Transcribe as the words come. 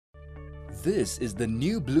This is the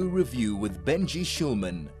New Blue Review with Benji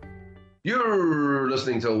Schulman. You're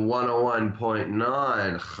listening to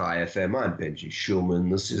 101.9 Chai FM. I'm Benji Schulman.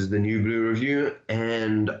 This is the New Blue Review,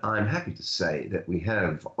 and I'm happy to say that we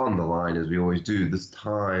have on the line, as we always do this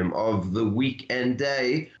time of the week and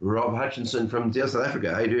day, Rob Hutchinson from Dear South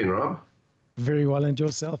Africa. How you doing, Rob? Very well, and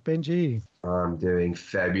yourself, Benji? I'm doing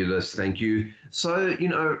fabulous, thank you. So,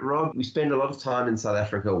 Rob, we spend a lot of time in South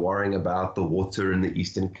Africa worrying about the water in the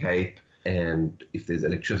Eastern Cape, and if there's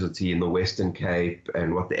electricity in the Western Cape,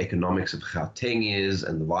 and what the economics of Gauteng is,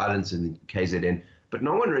 and the violence in the KZN. But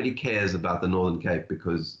no one really cares about the Northern Cape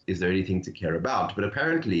because is there anything to care about? But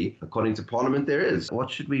apparently, according to Parliament, there is.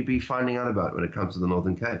 What should we be finding out about when it comes to the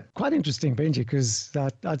Northern Cape? Quite interesting, Benji, because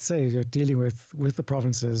I'd say you're dealing with the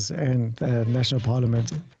provinces and National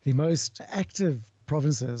Parliament. The most active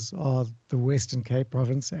provinces are the Western Cape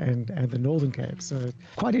province and the Northern Cape. So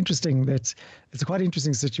quite interesting that it's a quite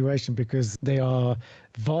interesting situation because they are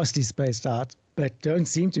vastly spaced out, but don't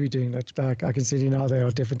seem to be doing that. I can see now they are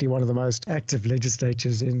definitely one of the most active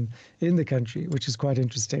legislatures in the country, which is quite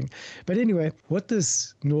interesting. But anyway, what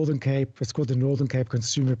this Northern Cape, it's called the Northern Cape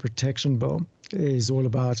Consumer Protection Bill, is all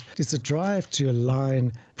about. It's a drive to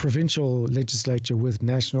align provincial legislature with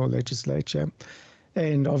national legislature.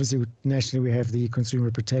 And obviously, nationally, we have the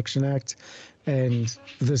Consumer Protection Act, and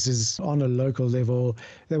this is on a local level.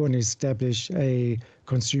 They want to establish a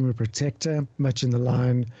consumer protector, much in the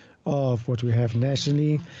line of what we have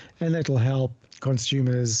nationally, and that'll help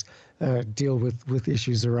consumers deal with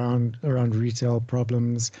issues around retail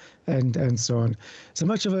problems and so on. So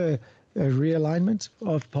much of a realignment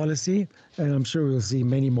of policy, and I'm sure we'll see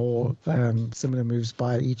many more similar moves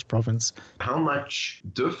by each province. How much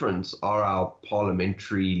different are our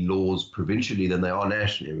parliamentary laws provincially than they are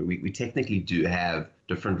nationally? I mean, we technically do have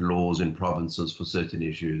different laws in provinces for certain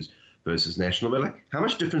issues versus national, but how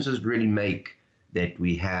much difference does it really make that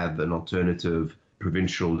we have an alternative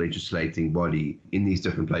provincial legislating body in these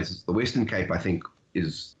different places? The Western Cape, I think,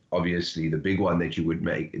 is obviously the big one that you would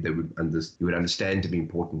you would understand to be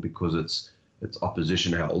important because it's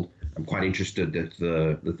opposition held. I'm quite interested that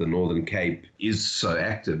the Northern Cape is so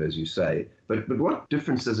active, as you say. But what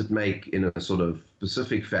difference does it make in a sort of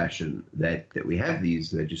specific fashion that we have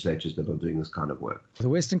these legislatures that are doing this kind of work? The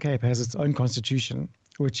Western Cape has its own constitution,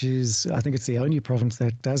 which is, I think it's the only province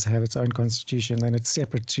that does have its own constitution, and it's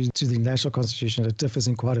separate to the national constitution. It differs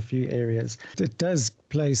in quite a few areas. It does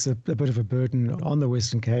place a bit of a burden on the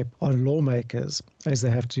Western Cape, on lawmakers, as they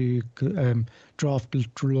have to draft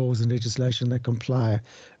laws and legislation that comply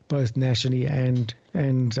both nationally and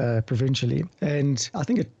provincially. And I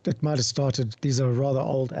think it might have started, these are rather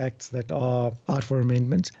old acts that are out for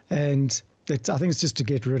amendment, and I think it's just to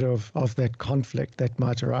get rid of that conflict that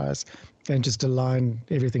might arise and just align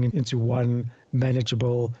everything into one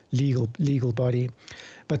manageable legal body.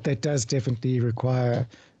 But that does definitely require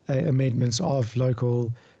amendments of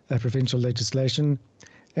local provincial legislation.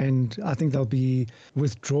 And I think they'll be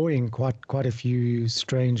withdrawing quite a few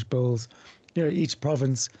strange bills. Each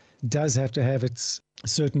province does have to have its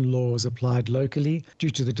certain laws applied locally due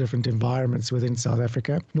to the different environments within South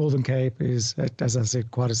Africa. Northern Cape is, as I said,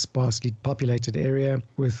 quite a sparsely populated area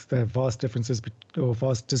with vast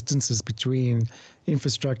distances between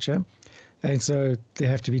infrastructure. And so there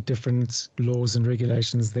have to be different laws and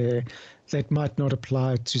regulations there that might not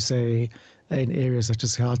apply to, say, an area such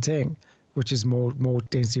as Gauteng, which is more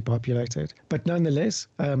densely populated. But nonetheless,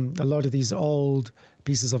 a lot of these old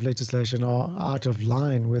pieces of legislation are out of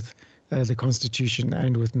line with the Constitution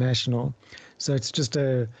and with national. So it's just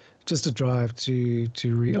a drive of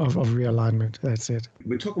realignment. That's it.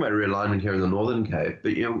 We're talking about realignment here in the Northern Cape,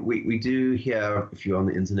 but we do hear, if you're on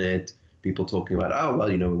the internet, people talking about,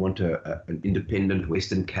 we want an independent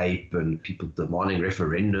Western Cape and people demanding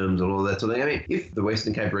referendums and all that sort of thing. I mean, if the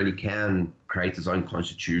Western Cape really can create its own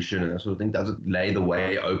constitution and that sort of thing, does it lay the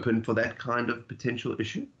way open for that kind of potential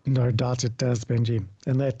issue? No doubt it does, Benji.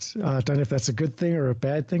 And that, I don't know if that's a good thing or a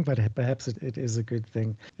bad thing, but perhaps it is a good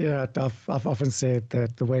thing. I've often said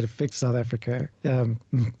that the way to fix South Africa,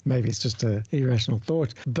 maybe it's just an irrational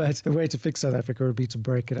thought, but the way to fix South Africa would be to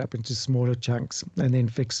break it up into smaller chunks and then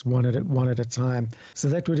fix one at a time. So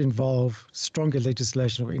that would involve stronger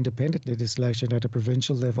legislation or independent legislation at a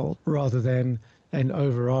provincial level rather than an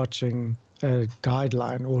overarching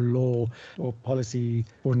guideline or law or policy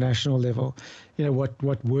or national level.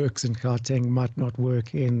 What works in Gauteng might not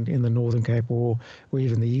work in the Northern Cape or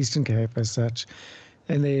even the Eastern Cape as such.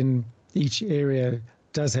 And then each area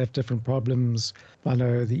does have different problems. I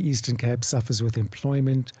know the Eastern Cape suffers with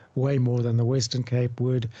employment way more than the Western Cape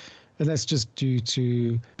would. And that's just due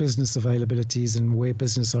to business availabilities and where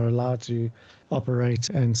business are allowed to operate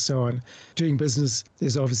and so on. Doing business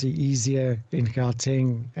is obviously easier in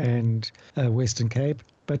Gauteng and Western Cape,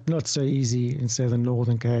 but not so easy in, say, the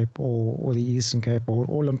Northern Cape or the Eastern Cape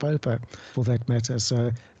or Limpopo, for that matter.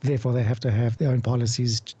 So therefore, they have to have their own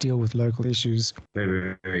policies to deal with local issues.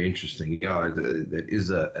 Very, very interesting. Yeah, that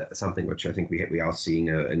is something which I think we are seeing,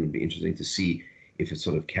 and it'd be interesting to see if it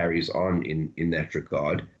sort of carries on in that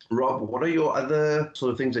regard. Rob, what are your other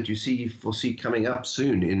sort of things that you foresee coming up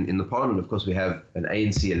soon in the Parliament? Of course, we have an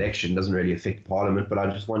ANC election, doesn't really affect Parliament, but I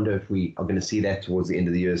just wonder if we are going to see that towards the end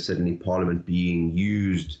of the year, certainly Parliament being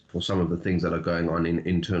used for some of the things that are going on in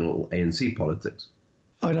internal ANC politics.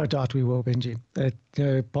 Oh, no doubt we will, Benji.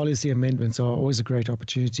 Policy amendments are always a great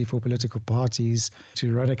opportunity for political parties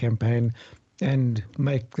to run a campaign and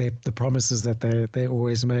make the promises that they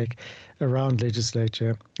always make around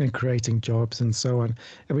legislature and creating jobs and so on.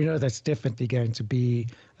 And we know that's definitely going to be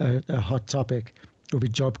a hot topic. It will be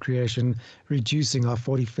job creation, reducing our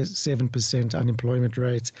 47% unemployment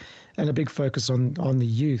rate, and a big focus on the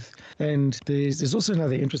youth. And there's also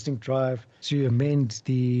another interesting drive to amend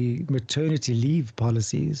the maternity leave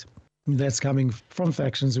policies that's coming from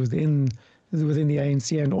factions within the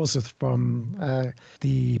ANC and also from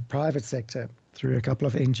the private sector through a couple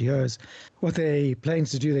of NGOs. What they plan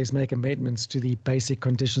to do is make amendments to the Basic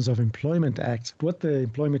Conditions of Employment Act. What the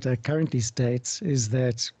Employment Act currently states is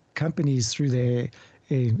that companies, through their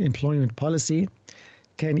employment policy,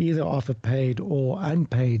 can either offer paid or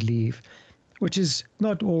unpaid leave, which is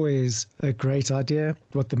not always a great idea.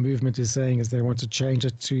 What the movement is saying is they want to change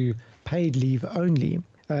it to paid leave only.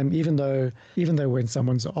 Even though when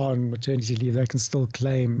someone's on maternity leave, they can still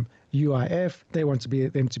claim UIF. They want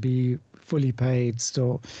them to be fully paid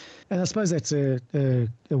still. And I suppose that's a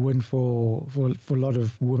win for a lot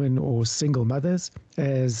of women or single mothers,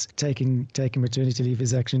 as taking maternity leave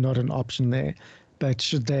is actually not an option there. But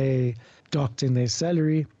should they docked in their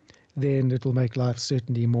salary, then it will make life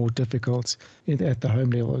certainly more difficult at the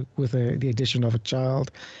home level with the addition of a child.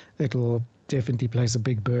 It will definitely place a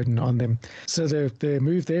big burden on them. So the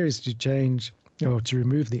move there is to change or to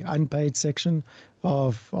remove the unpaid section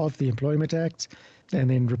of the Employment Act and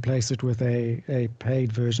then replace it with a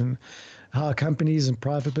paid version. How companies and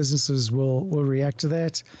private businesses will react to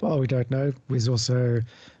that, well, we don't know. There's also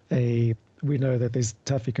we know that there's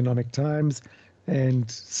tough economic times and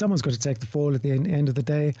someone's got to take the fall at the end of the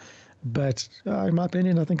day. But in my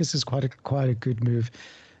opinion, I think this is quite a good move.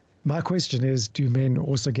 My question is, do men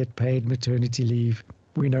also get paid maternity leave?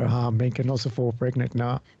 We know how men can also fall pregnant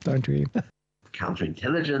now, don't we?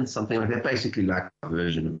 Counterintelligence, something like that, basically like a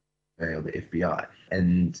version of the FBI.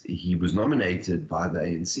 And he was nominated by the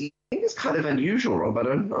ANC. I think it's kind of unusual, Rob. I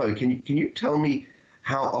don't know. Can you tell me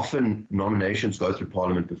how often nominations go through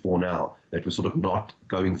Parliament before now that were sort of not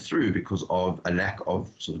going through because of a lack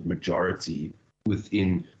of sort of majority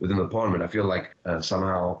within the Parliament? I feel like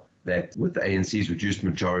somehow that with the ANC's reduced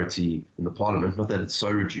majority in the Parliament, not that it's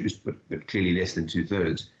so reduced, but clearly less than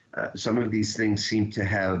 2/3, some of these things seem to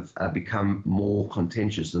have become more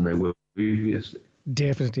contentious than they were previously.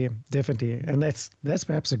 Definitely. And that's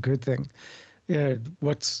perhaps a good thing.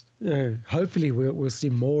 Hopefully we'll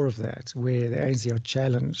see more of that, where the ANC are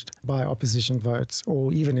challenged by opposition votes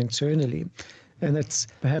or even internally. And that's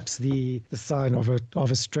perhaps the sign of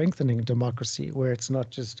a strengthening democracy, where it's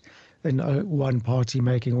not just one party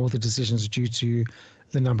making all the decisions due to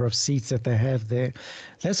the number of seats that they have there.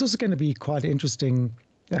 That's also going to be quite interesting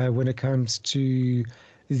when it comes to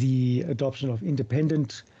the adoption of the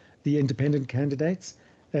independent candidates,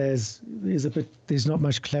 as there's not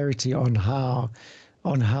much clarity on how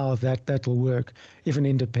that will work. If an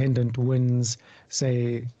independent wins,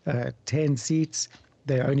 say, 10 seats,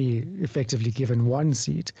 they're only effectively given one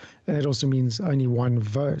seat, and it also means only one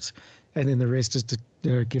vote, and then the rest is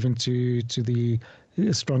given to the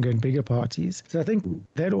stronger and bigger parties. So I think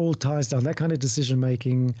that all ties down. That kind of decision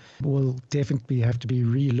making will definitely have to be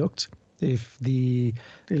relooked if the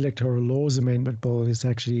Electoral Laws Amendment Bill is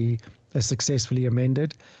actually successfully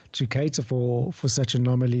amended to cater for such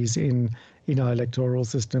anomalies in our electoral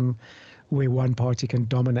system, where one party can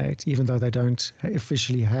dominate. Even though they don't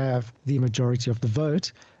officially have the majority of the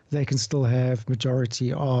vote, they can still have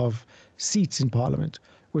majority of seats in Parliament,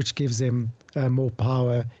 which gives them more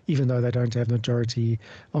power, even though they don't have majority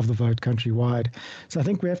of the vote countrywide. So I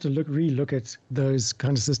think we have to relook at those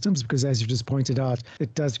kind of systems, because as you just pointed out,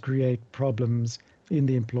 it does create problems in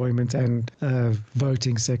the employment and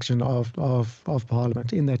voting section of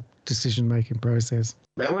Parliament in that decision-making process.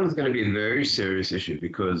 That one is going to be a very serious issue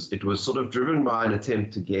because it was sort of driven by an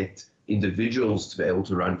attempt to get individuals to be able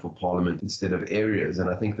to run for Parliament instead of areas. And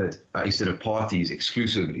I think that instead of parties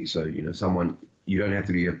exclusively, so, you don't have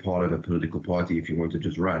to be a part of a political party if you want to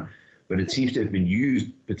just run. But it seems to have been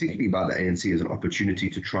used, particularly by the ANC, as an opportunity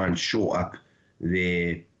to try and shore up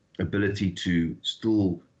their ability to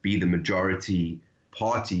still be the majority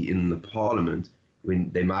party in the Parliament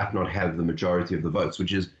when they might not have the majority of the votes,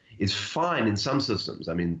 which is fine in some systems.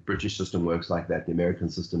 I mean, British system works like that. The American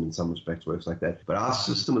system in some respects works like that. But our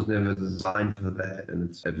system was never designed for that. And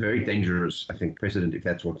it's a very dangerous, I think, precedent if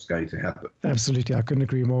that's what's going to happen. Absolutely. I couldn't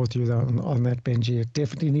agree more with you on that, Benji. It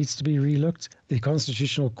definitely needs to be relooked. The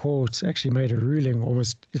Constitutional Court actually made a ruling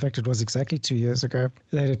in fact, it was exactly 2 years ago,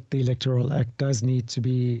 that the Electoral Act does need to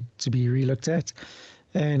be relooked at.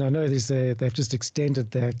 And I know they've just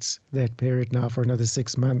extended that period now for another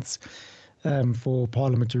 6 months. For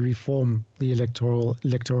Parliament to reform the Electoral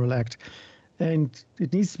Act. And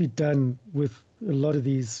it needs to be done with a lot of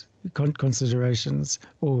these considerations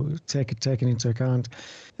or taken into account,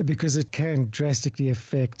 because it can drastically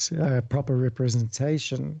affect proper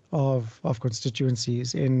representation of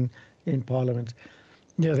constituencies in Parliament.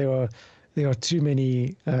 There are too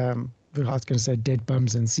many I was going to say dead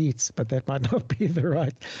bums in seats, but that might not be the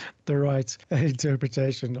right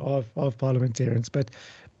interpretation of parliamentarians. But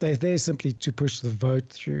they're there simply to push the vote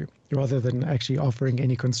through rather than actually offering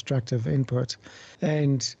any constructive input.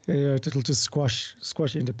 And it'll just squash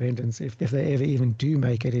independence if they ever even do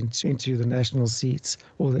make it into the national seats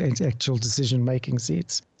or the actual decision-making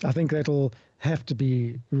seats. I think that'll have to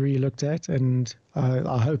be re-looked at, and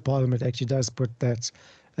I hope Parliament actually does put that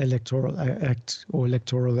Electoral Act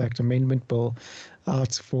Amendment Bill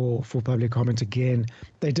out for public comment again.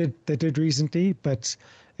 They did recently, but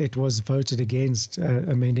it was voted against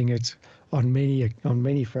amending it on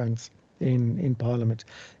many fronts in Parliament.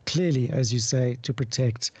 Clearly, as you say, to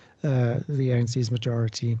protect the ANC's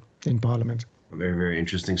majority in Parliament. Very, very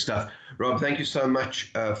interesting stuff. Rob, thank you so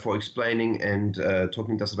much for explaining and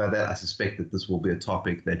talking to us about that. I suspect that this will be a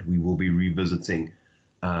topic that we will be revisiting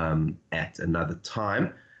at another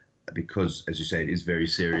time, because, as you say, it is very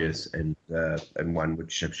serious and one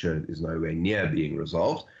which I'm sure is nowhere near being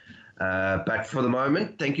resolved. But for the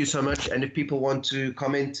moment, thank you so much. And if people want to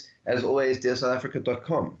comment, as always,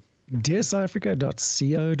 dearsouthafrica.com.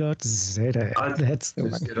 dearsouthafrica.co.za. That's the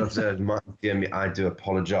one. I do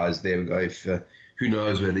apologize. There we go. If who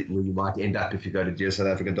knows where you might end up if you go to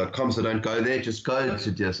dearsouthafrica.com. So don't go there. Just go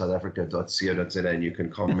to dearsouthafrica.co.za and you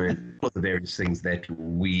can comment on the various things that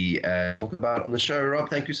we talk about on the show.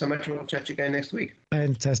 Rob, thank you so much. We'll chat to you again next week.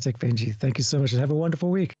 Fantastic, Benji. Thank you so much and have a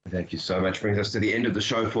wonderful week. Thank you so much. Brings us to the end of the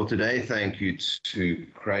show for today. Thank you to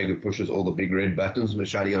Craig, who pushes all the big red buttons,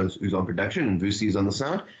 Mashadi, who's on production, and Vusi is on the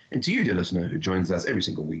sound. And to you, dear listener, who joins us every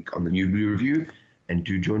single week on the New Blue Review. And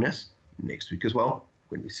do join us next week as well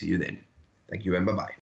when we see you then. Thank you and bye-bye.